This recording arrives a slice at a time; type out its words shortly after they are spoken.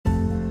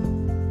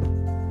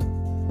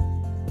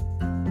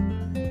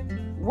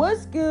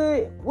What's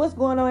good? What's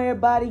going on,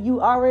 everybody?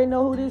 You already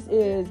know who this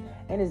is,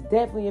 and it's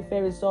definitely your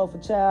favorite soulful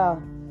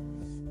child.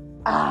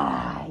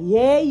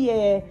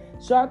 Yeah.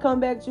 Shark come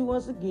back to you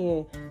once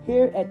again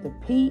here at the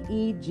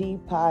PEG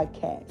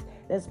Podcast.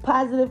 That's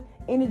positive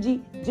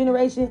energy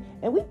generation,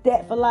 and we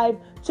that for life,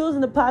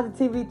 choosing the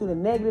positivity through the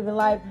negative in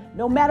life.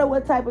 No matter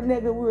what type of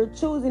negative, we're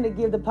choosing to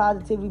give the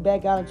positivity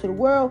back out into the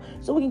world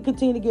so we can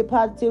continue to get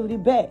positivity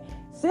back.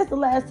 Since the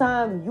last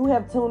time you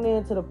have tuned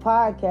in to the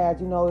podcast,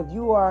 if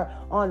you are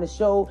on the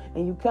show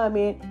and you come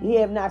in, you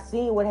have not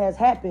seen what has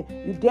happened,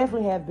 you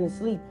definitely have been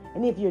asleep.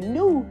 And if you're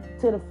new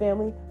to the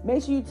family,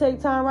 make sure you take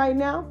time right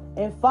now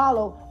and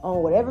follow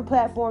on whatever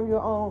platform you're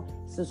on.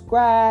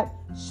 Subscribe,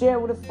 share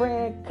with a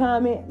friend,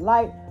 comment,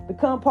 like,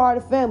 become part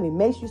of the family.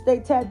 Make sure you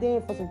stay tapped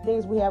in for some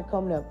things we have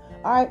coming up.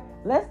 All right,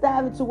 let's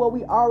dive into what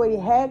we already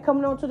had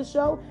coming on to the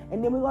show,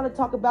 and then we're going to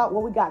talk about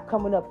what we got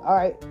coming up. All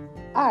right.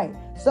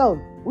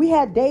 So we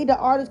had Day the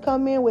artist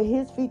come in with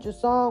his feature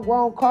song,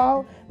 Wrong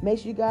Call. Make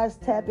sure you guys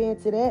tap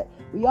into that.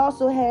 We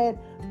also had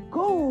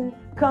Goon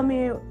come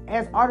in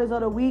as artist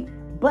of the week,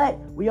 but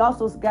we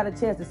also got a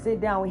chance to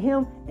sit down with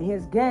him and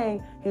his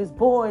gang, his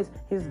boys,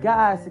 his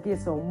guys, to get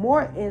some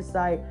more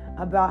insight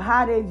about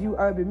how they view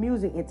urban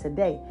music in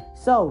today.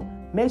 So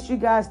make sure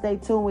you guys stay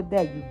tuned with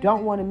that. You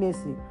don't want to miss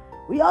it.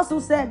 We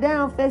also sat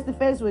down face to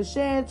face with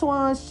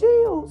Shantuan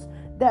Shields,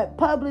 that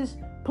published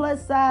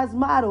plus size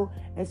model,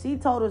 and she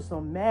told us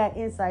some mad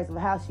insights of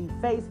how she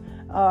faced,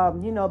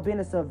 being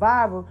a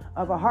survivor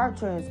of a heart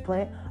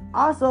transplant.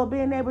 Also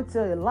being able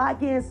to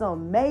lock in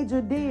some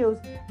major deals,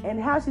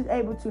 and how she's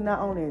able to not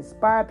only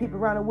inspire people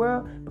around the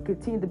world, but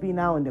continue to be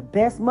not only the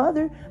best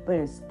mother, but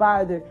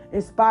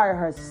inspire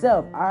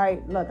herself. All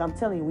right, look, I'm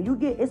telling you, when you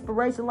get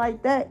inspiration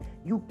like that,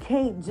 you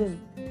can't just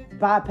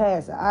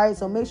bypass it. All right,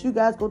 so make sure you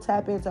guys go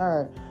tap into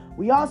her.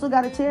 We also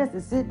got a chance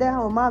to sit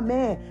down with my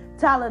man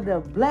Tyler the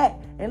Black,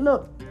 and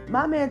look,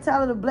 my man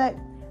Tyler the Black,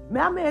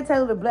 I'm gonna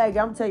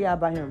tell y'all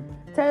about him.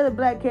 Taylor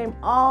Black came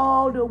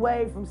all the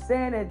way from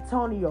San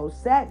Antonio,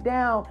 sat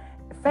down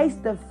face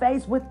to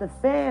face with the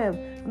fam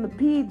from the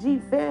PG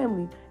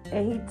family,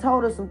 and he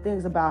told us some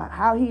things about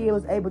how he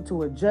was able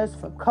to adjust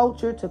from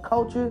culture to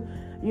culture,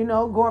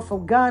 going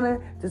from Ghana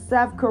to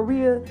South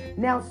Korea,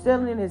 now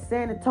settling in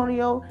San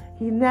Antonio.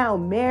 He's now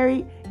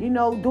married,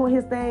 doing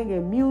his thing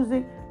in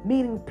music,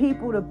 meeting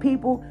people to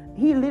people.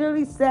 He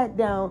literally sat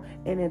down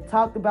and then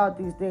talked about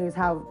these things,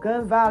 how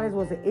gun violence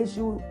was an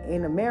issue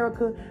in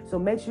America. So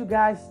make sure you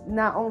guys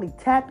not only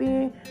tap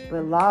in,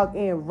 but log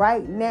in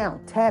right now.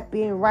 Tap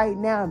in right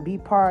now and be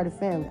part of the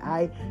family. All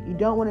right? You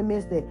don't want to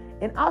miss that.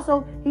 And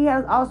also, he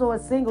has also a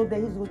single that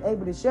he was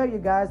able to share you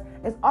guys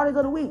as Artist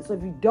of the Week. So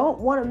if you don't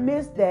want to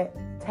miss that,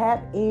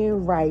 tap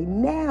in right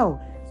now.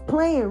 It's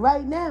playing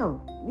right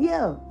now.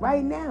 Yeah,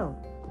 right now.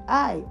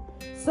 All right.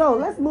 So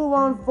let's move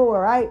on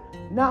forward, right?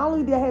 Not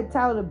only did I have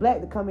Tyler the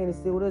Black to come in and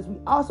sit with us, we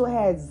also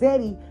had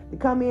Zeddy to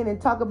come in and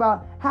talk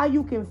about how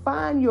you can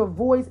find your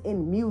voice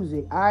in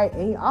music, all right?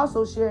 And he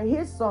also shared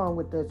his song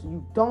with us.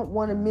 You don't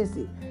want to miss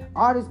it.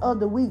 Artists of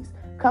the Weeks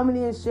coming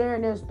in,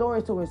 sharing their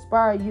stories to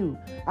inspire you,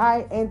 all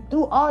right? And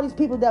through all these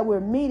people that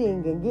we're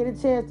meeting and get a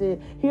chance to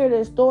hear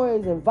their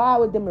stories and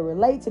vibe with them and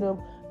relate to them,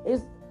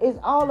 it's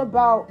all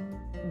about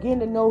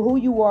getting to know who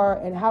you are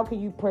and how can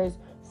you press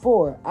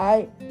forward, all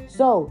right?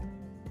 So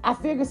I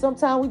figure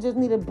sometimes we just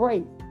need a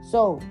break.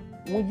 So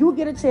when you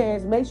get a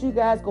chance, make sure you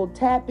guys go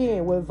tap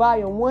in with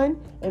Volume 1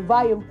 and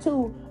Volume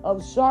 2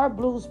 of Sharp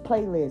Blues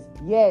playlist.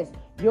 Yes,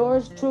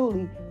 yours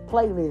truly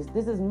playlist.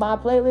 This is my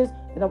playlist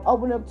that I'm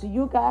opening up to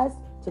you guys,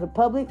 to the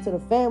public, to the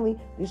family,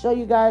 to show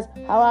you guys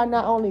how I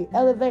not only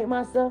elevate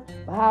myself,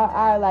 but how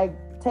I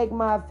take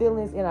my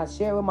feelings and I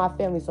share with my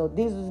family. So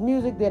this is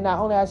music that not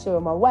only I share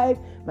with my wife,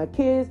 my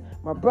kids,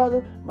 my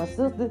brother, my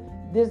sister.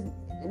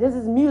 This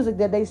is music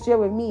that they share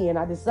with me, and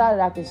I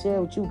decided I can share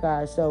it with you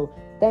guys. So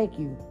thank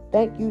you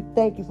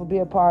for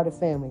being a part of the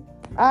family.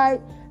 All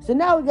right, so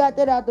now we got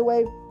that out the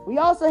way. We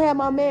also have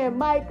my man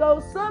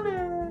Michael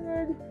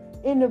Summit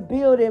in the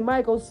building.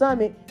 Michael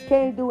Summit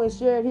came through and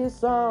shared his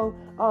song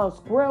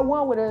Square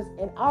One with us,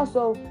 and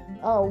also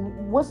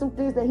what some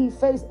things that he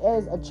faced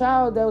as a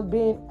child that was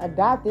being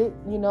adopted.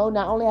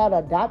 Not only had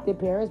adopted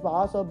parents, but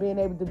also being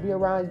able to be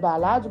around his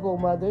biological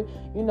mother.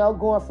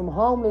 Going from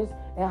homeless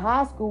in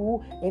high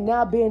school and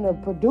now being a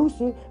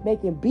producer,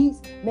 making beats,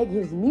 making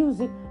his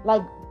music.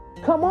 Like,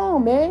 come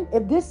on, man.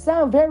 If this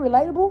sounds very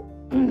relatable,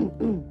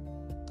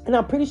 and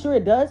I'm pretty sure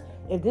it does,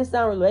 if this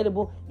sounds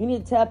relatable, you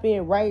need to tap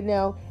in right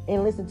now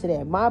and listen to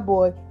that. My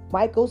boy,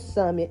 Michael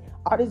Summit,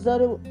 Artist of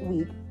the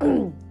Week.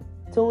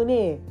 Tune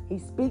in. He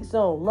speaks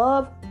on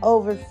love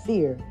over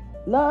fear.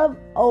 Love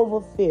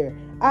over fear.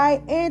 All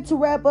right, and to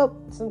wrap up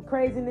some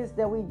craziness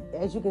that we,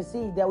 as you can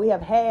see, that we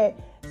have had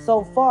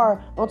so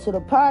far onto the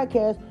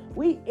podcast,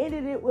 we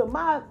ended it with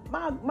my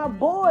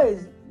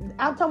boys.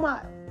 I'm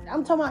talking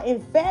about in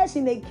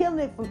fashion. They killing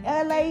it from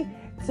LA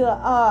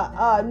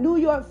to New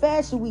York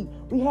Fashion Week.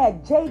 We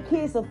had J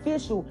Kiss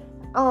Official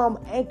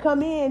and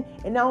come in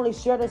and not only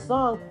share the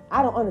song,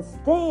 I don't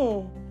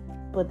understand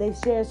but they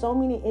share so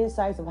many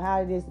insights of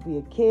how it is to be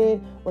a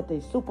kid, what their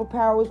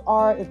superpowers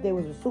are, if they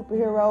was a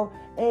superhero,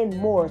 and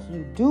more. So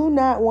you do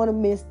not want to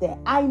miss that.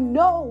 I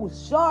know,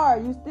 Shar,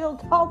 you still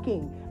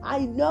talking.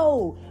 I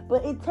know,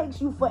 but it takes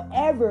you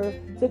forever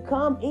to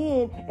come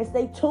in and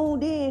stay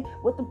tuned in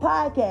with the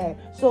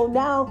podcast. So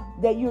now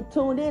that you're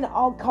tuned in,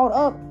 all caught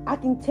up, I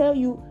can tell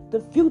you the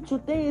future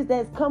things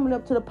that's coming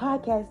up to the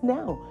podcast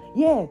now.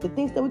 Yeah, the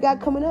things that we got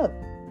coming up.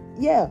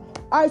 Yeah.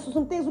 All right, so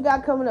some things we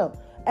got coming up.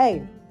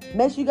 Hey,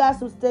 make sure you guys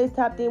stay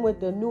tapped in with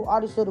the new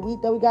artist of the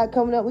week that we got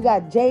coming up. We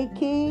got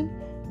J.K.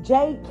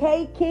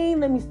 King.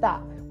 Let me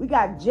stop. We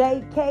got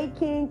J.K.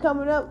 King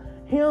coming up.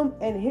 Him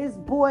and his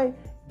boy,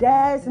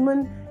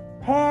 Desmond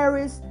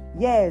Harris.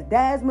 Yes,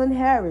 Desmond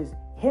Harris.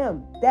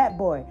 Him, that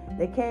boy.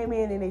 They came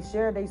in and they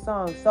shared their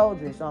song,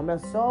 Soldiers. So I'm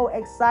so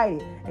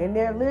excited. And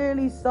they're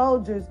literally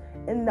soldiers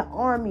in the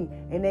army.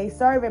 And they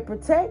serve and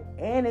protect.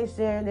 And they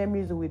sharing their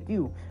music with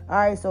you. All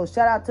right, so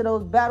shout out to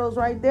those battles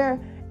right there.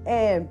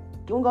 And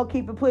we're going to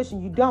keep it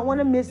pushing. You don't want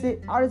to miss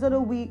it. Artist of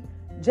the week,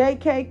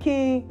 J.K.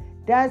 King,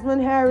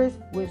 Desmond Harris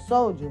with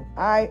Soldier.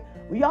 All right.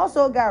 We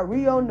also got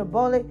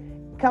Nobelle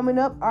coming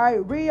up. All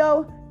right.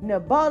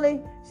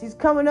 Nobelle, she's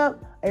coming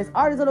up as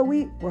Artist of the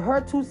Week with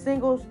her 2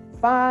 singles,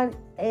 Fine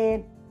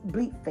and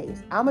Bleak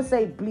Face. I'm going to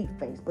say Bleak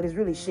Face, but it's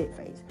really Shit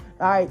Face.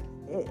 All right.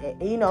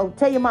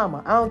 Tell your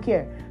mama. I don't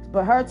care.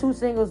 But her 2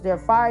 singles, they're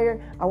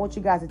fire. I want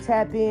you guys to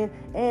tap in.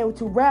 And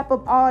to wrap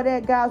up all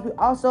that, guys, we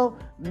also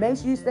make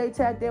sure you stay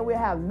tapped in. We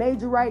have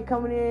Major Right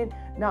coming in,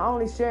 not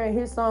only sharing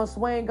his song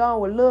Swing On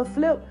with Lil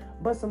Flip,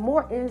 but some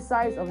more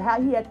insights of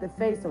how he had to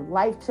face some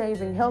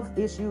life-changing health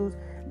issues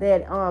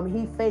that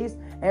he faced,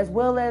 as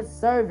well as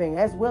serving,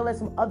 as well as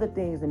some other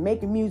things, and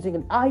making music,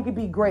 and he could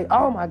be great.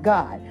 Oh my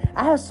God.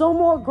 I have so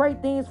more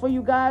great things for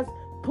you guys.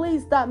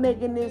 Please stop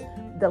making this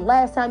the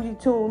last time you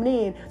tune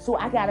in, so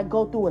I gotta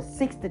go through a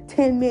 6 to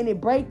 10 minute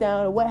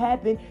breakdown of what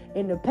happened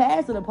in the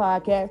past of the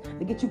podcast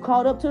to get you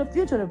caught up to the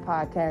future of the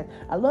podcast.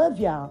 I love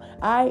y'all.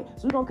 All right,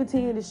 so we're gonna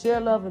continue to share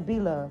love and be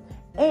loved.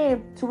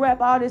 And to wrap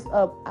all this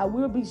up, I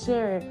will be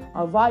sharing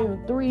a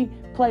Volume 3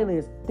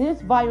 playlist.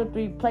 This Volume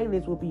 3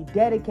 playlist will be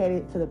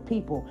dedicated to the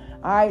people.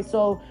 All right,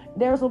 so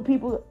there are some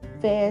people,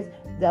 fans,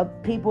 the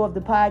people of the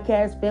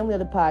podcast, family of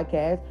the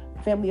podcast,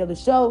 family of the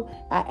show.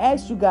 I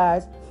asked you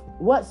guys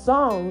what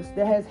songs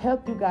that has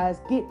helped you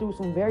guys get through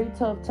some very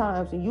tough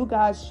times, and you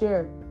guys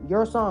share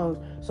your songs.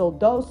 So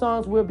those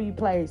songs will be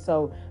played.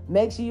 So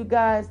make sure you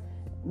guys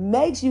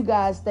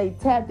stay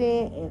tapped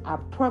in, and I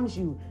promise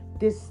you,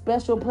 this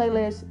special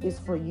playlist is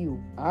for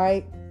you. All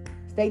right,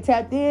 stay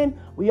tapped in.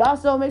 We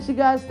also make sure you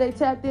guys stay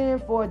tapped in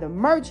for the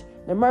merch.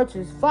 The merch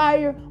is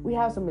fire. We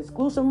have some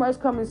exclusive merch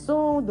coming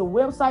soon. The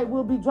website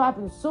will be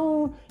dropping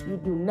soon. You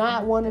do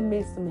not want to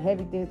miss some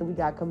heavy things that we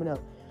got coming up.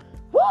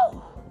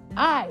 Woo!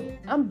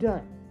 I'm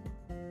done.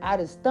 I'd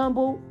have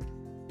stumbled.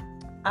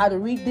 I'd have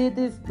redid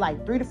this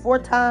like 3 to 4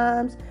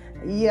 times.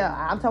 Yeah,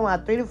 I'm talking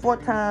about 3 to 4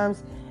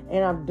 times,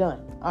 and I'm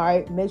done. All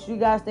right, make sure you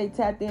guys stay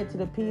tapped into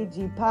the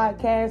PG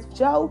podcast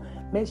show.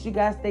 Make sure you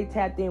guys stay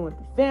tapped in with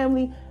the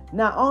family.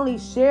 Not only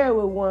share it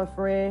with one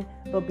friend,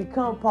 but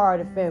become part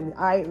of the family.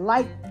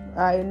 All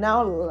right,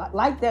 now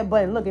like that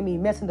button. Look at me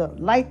messing up.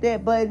 Like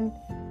that button.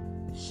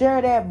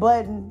 Share that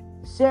button.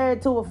 Share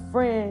it to a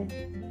friend.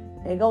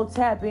 And go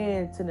tap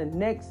in to the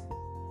next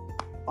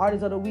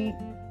Artist of the Week,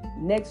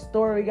 next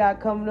story we got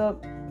coming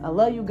up. I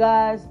love you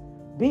guys.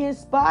 Be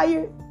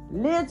inspired.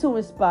 Live to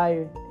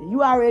inspire.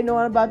 You already know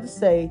what I'm about to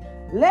say.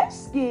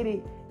 Let's get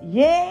it.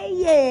 Yeah,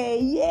 yeah,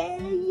 yeah,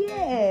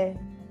 yeah.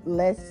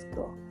 Let's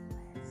go.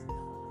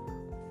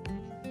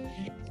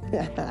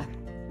 Let's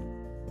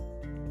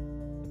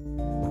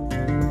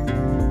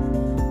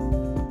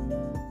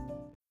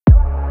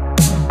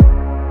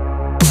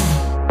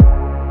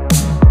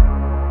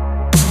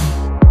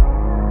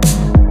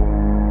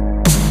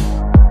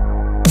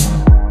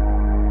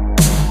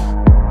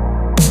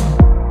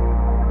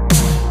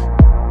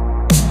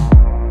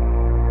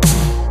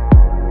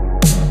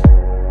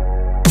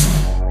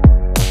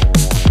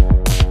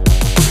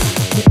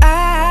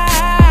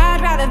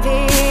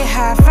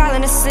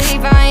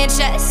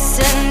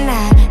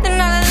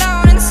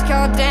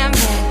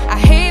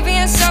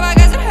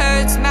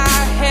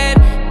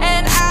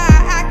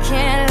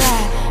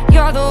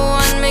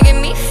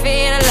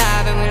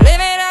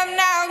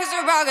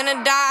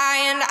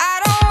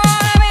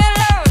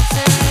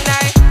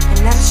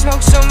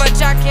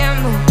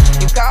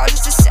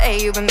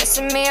You've been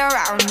missing me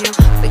around you.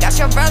 We got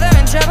your brother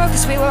in trouble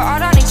cause we were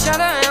all on each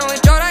other, and we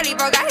totally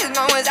forgot his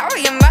moments out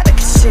where your mother could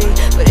see.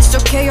 But it's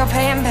okay, you're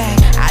paying back.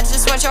 I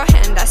just want your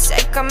hand. I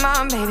said come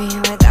on baby,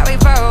 and with that we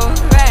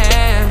both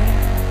ran.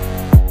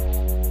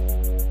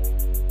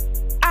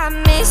 I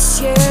miss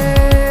you.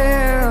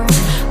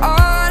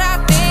 All I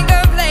think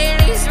of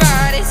lately is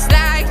what it's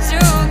like to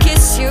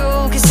kiss you,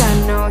 cause I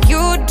know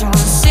you don't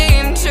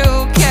seem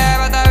to care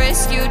about the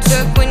risk you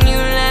took when you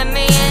let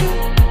me in.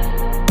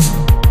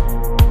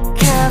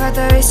 About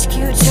the risk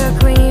you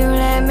took when you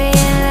let me in,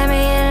 let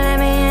me in, let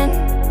me in.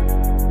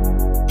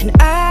 And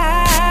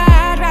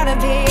I'd rather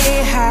be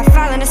high,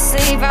 falling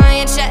asleep on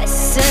your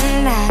chest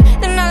tonight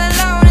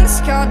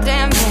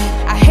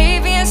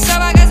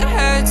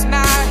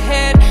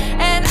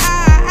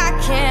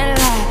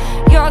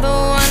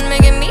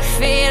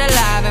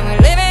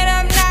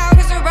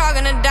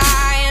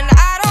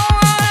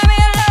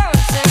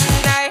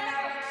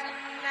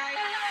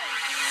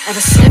Ever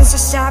since I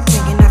stopped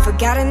drinking, I've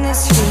forgotten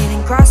this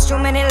feeling. Crossed too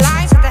many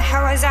lines, what the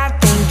hell was I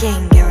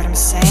thinking? Get what I'm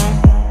saying?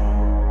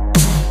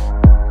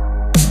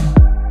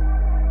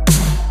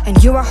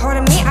 And you were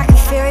holding me, I could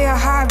feel your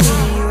heart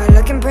beating. You were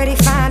looking pretty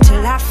fine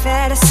till I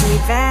fell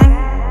asleep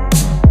and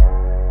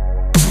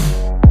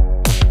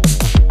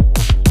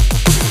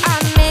I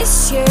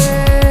miss you.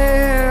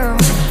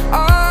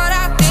 All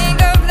I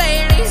think of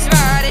lately is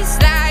what it's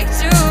like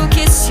to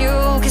kiss you.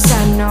 Cause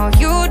I know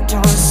you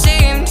don't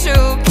seem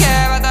to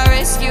care about the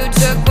risk you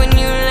took when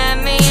you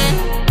let me in.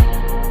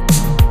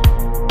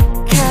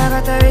 Care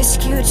about the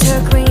risk you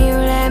took when you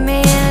let me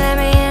in, let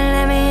me in,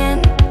 let me in.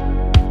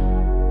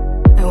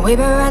 And we've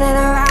been running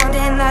around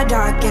in the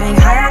dark, getting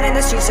high out in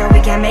the street so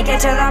we can make it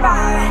to the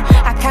bar. And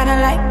I kinda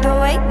like the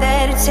way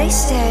that it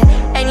tasted,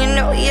 and you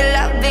know you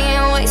love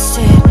being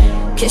wasted.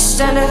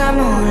 Kissed under the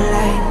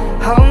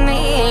moonlight, hold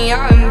me in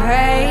your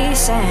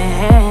embrace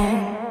and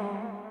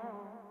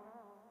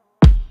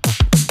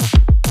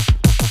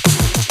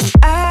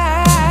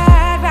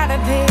I'd rather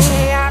be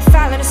out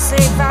falling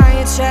asleep on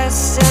your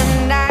chest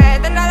tonight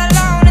than all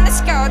alone in this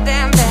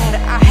goddamn bed.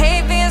 I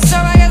hate being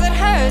sober cause it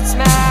hurts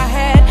my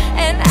head,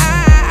 and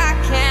I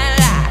can't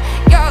lie,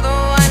 you're the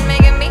one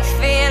making me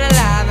feel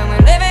alive. And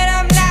we're living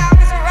up now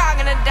cause we're all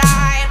gonna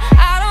die, and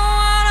I don't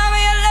wanna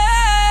be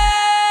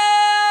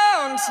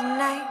alone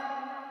tonight.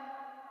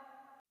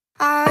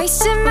 I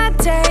wasted my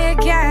day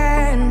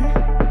again.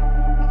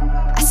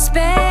 I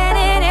spent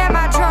it in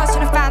my drawers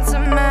trying to find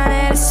some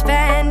money to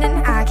spend,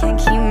 and I can't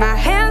keep my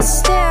hands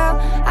still.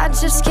 I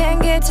just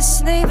can't get to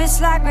sleep.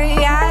 It's like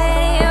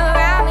reality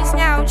around me's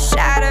now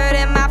shattered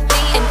in my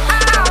feet. And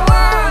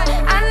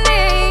I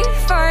need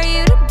for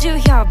you to do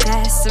your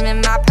best. I'm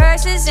in my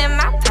purses, in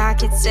my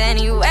pockets,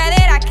 anywhere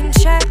that I can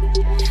check.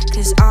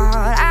 Cause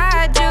all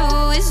I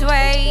do is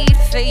wait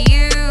for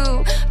you,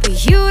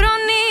 but you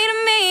don't need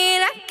me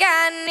like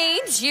I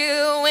need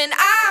you. And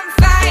I'm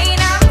fine,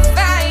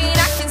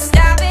 I can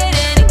stop it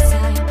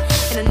anytime.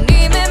 In a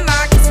Neiman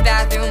Marcus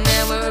bathroom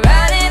and we're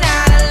running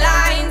out of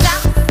lines.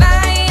 I'm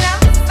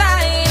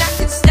fine, I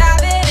can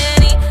stop it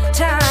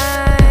anytime.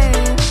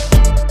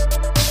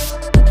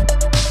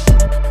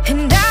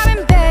 And I've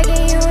been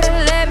begging you to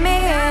let me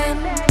in,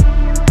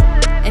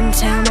 and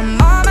tell my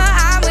mama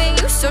I'm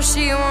with you so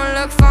she won't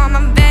look for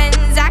my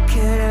Benz. I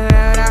could've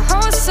wrote a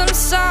wholesome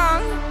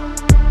song,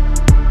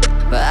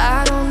 but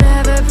I don't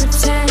ever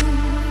pretend.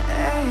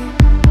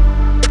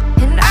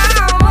 And I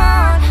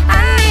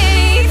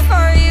need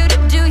for you to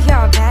do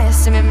your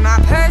best. I'm in my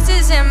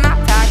purses, in my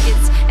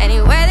pockets,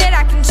 anywhere that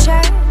I can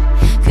check.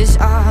 Cause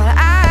all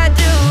I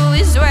do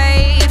is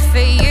wait for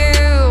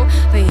you,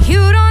 but you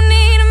don't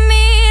need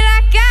me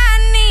like I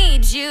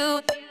need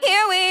you.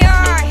 Here we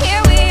are,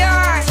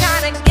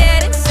 trying to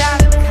get inside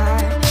the car,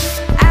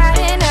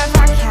 adding up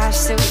our cash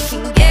so we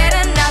can get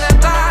another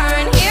bar.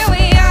 And here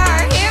we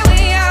are,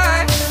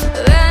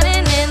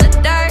 running in the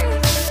dark,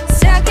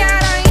 stuck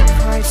out on your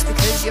porch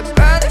because your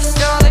brother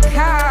stole the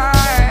car.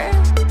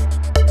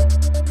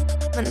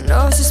 My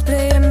nose is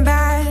bleeding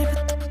bad,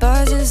 but the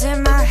buzz is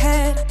in my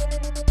head.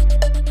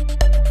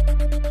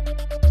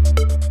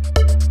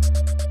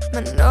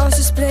 My nose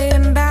is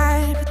bleeding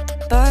bad, but the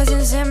buzz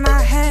is in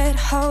my head.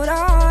 Hold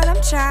on,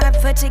 I'm trying to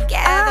put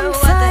together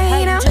what the hell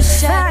you just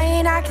said. I'm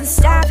fine, I can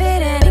stop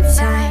it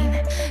anytime.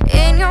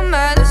 In your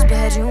mother's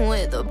bedroom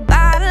with a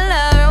bottle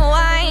of her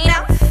wine.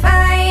 I'm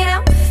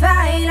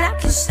fine, I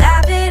can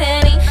stop it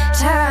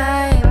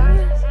anytime.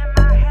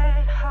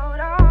 Hold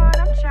on,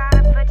 I'm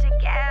trying to put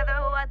together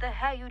what the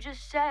hell you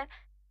just said.